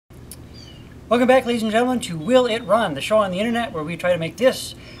Welcome back, ladies and gentlemen, to Will It Run, the show on the internet where we try to make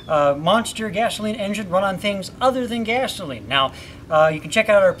this monster gasoline engine run on things other than gasoline. Now, you can check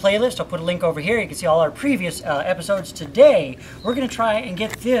out our playlist. I'll put a link over here. You can see all our previous episodes. Today, we're going to try and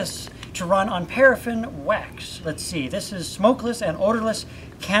get this to run on paraffin wax. Let's see. This is smokeless and odorless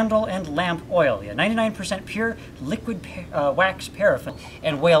candle and lamp oil. Yeah, 99% pure liquid wax paraffin.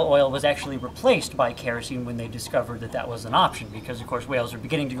 And whale oil was actually replaced by kerosene when they discovered that that was an option, because of course whales are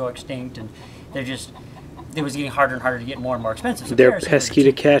beginning to go extinct and they're just, it was getting harder and harder to get more and more expensive. So they're pesky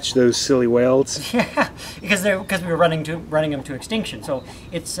to catch, those silly whales. Yeah, because we were running them to extinction. So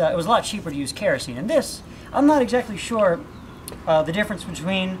it was a lot cheaper to use kerosene. And this, I'm not exactly sure the difference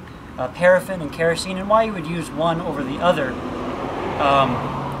between paraffin and kerosene and why you would use one over the other.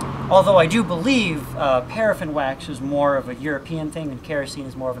 Although I do believe paraffin wax is more of a European thing and kerosene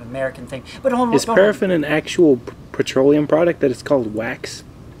is more of an American thing. But is paraffin an actual petroleum product that is called wax?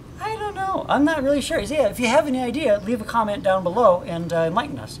 I don't know. I'm not really sure. Yeah, if you have any idea, leave a comment down below and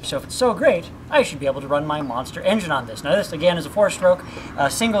enlighten us. So if it's so great, I should be able to run my monster engine on this. Now this, again, is a 4-stroke,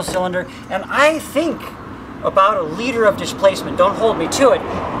 single cylinder, and I think about a liter of displacement. Don't hold me to it.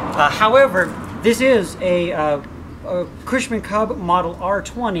 However, this is a Cushman Cub model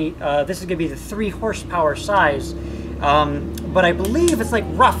R20. This is going to be the 3 horsepower size, but I believe it's like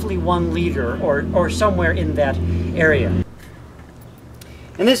roughly 1 liter or somewhere in that area.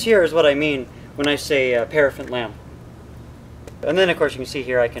 And this here is what I mean when I say paraffin lamp. And then of course you can see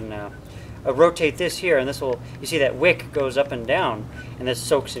here I can rotate this here, and this will, you see that wick goes up and down, and this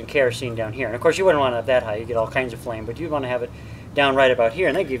soaks in kerosene down here. And of course you wouldn't want to have that high, you get all kinds of flame, but you want to have it down right about here,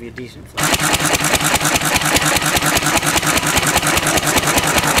 and they give you a decent flame.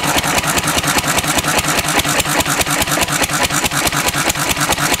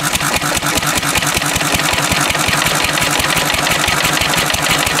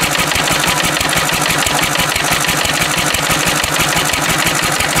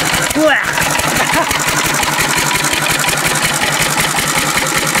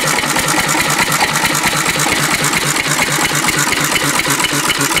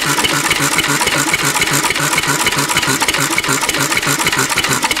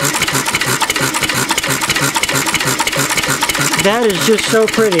 That is just so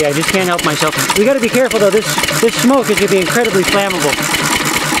pretty. I just can't help myself. We got to be careful though. This smoke is going to be incredibly flammable.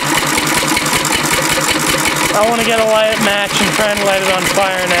 I want to get a light match and try and light it on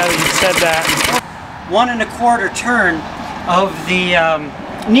fire now that you said that. 1 1/4 turn of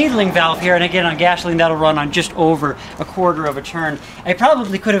the needling valve here, and again on gasoline that'll run on just over 1/4 of a turn. I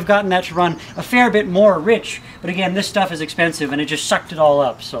probably could have gotten that to run a fair bit more rich, but again this stuff is expensive and it just sucked it all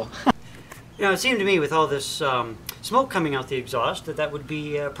up. So, you know, it seemed to me with all this smoke coming out the exhaust that would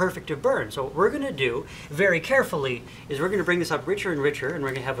be perfect to burn. So what we're going to do very carefully is we're going to bring this up richer and richer, and we're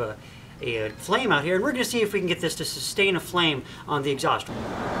going to have a flame out here, and we're going to see if we can get this to sustain a flame on the exhaust.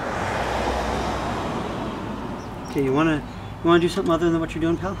 Okay, you want to do something other than what you're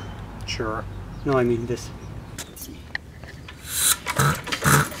doing, pal? Sure. No, I mean this. Let's see.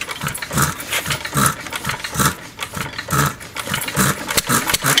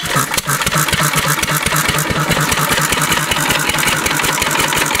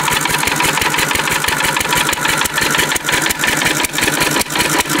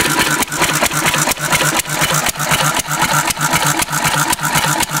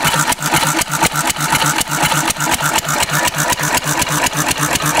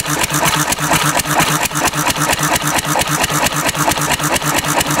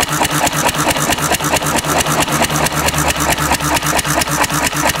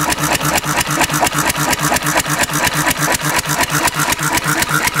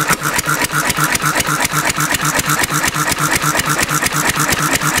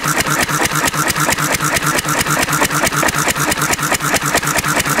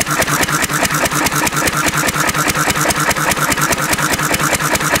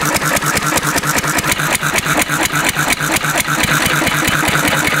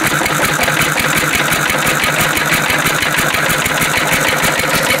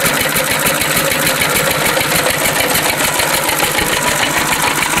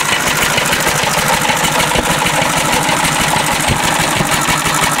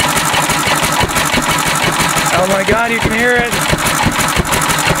 Oh my God, you can hear it.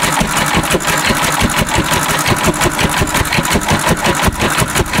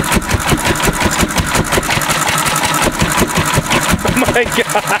 Oh my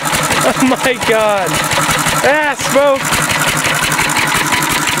God. Oh my God. Ah, smoke.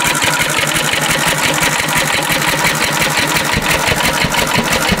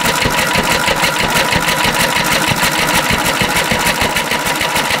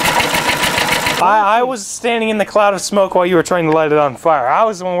 I was standing in the cloud of smoke while you were trying to light it on fire. I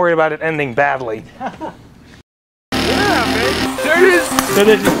was the one worried about it ending badly. Yeah, man. There it is. So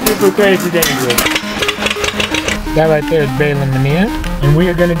this is super crazy dangerous. That right there is Balin Mania, and we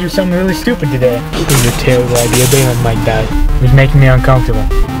are going to do something really stupid today. This is a terrible idea. Balin might die. It's making me uncomfortable.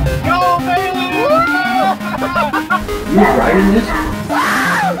 Go, Balin! You riding this?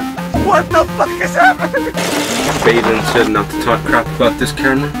 What the fuck is happening? Balin said not to talk crap about this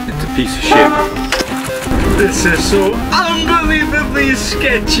camera. It's a piece of shit. This is so unbelievably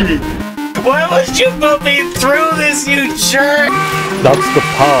sketchy. Why would you put me through this, you jerk? That's the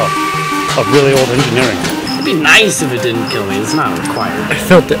power of really old engineering. It'd be nice if it didn't kill me. It's not required. I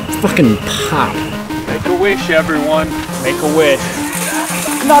felt it fucking pop. Make a wish, everyone. Make a wish.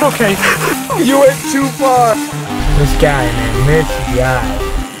 Not okay. You went too far. This guy, man, this guy.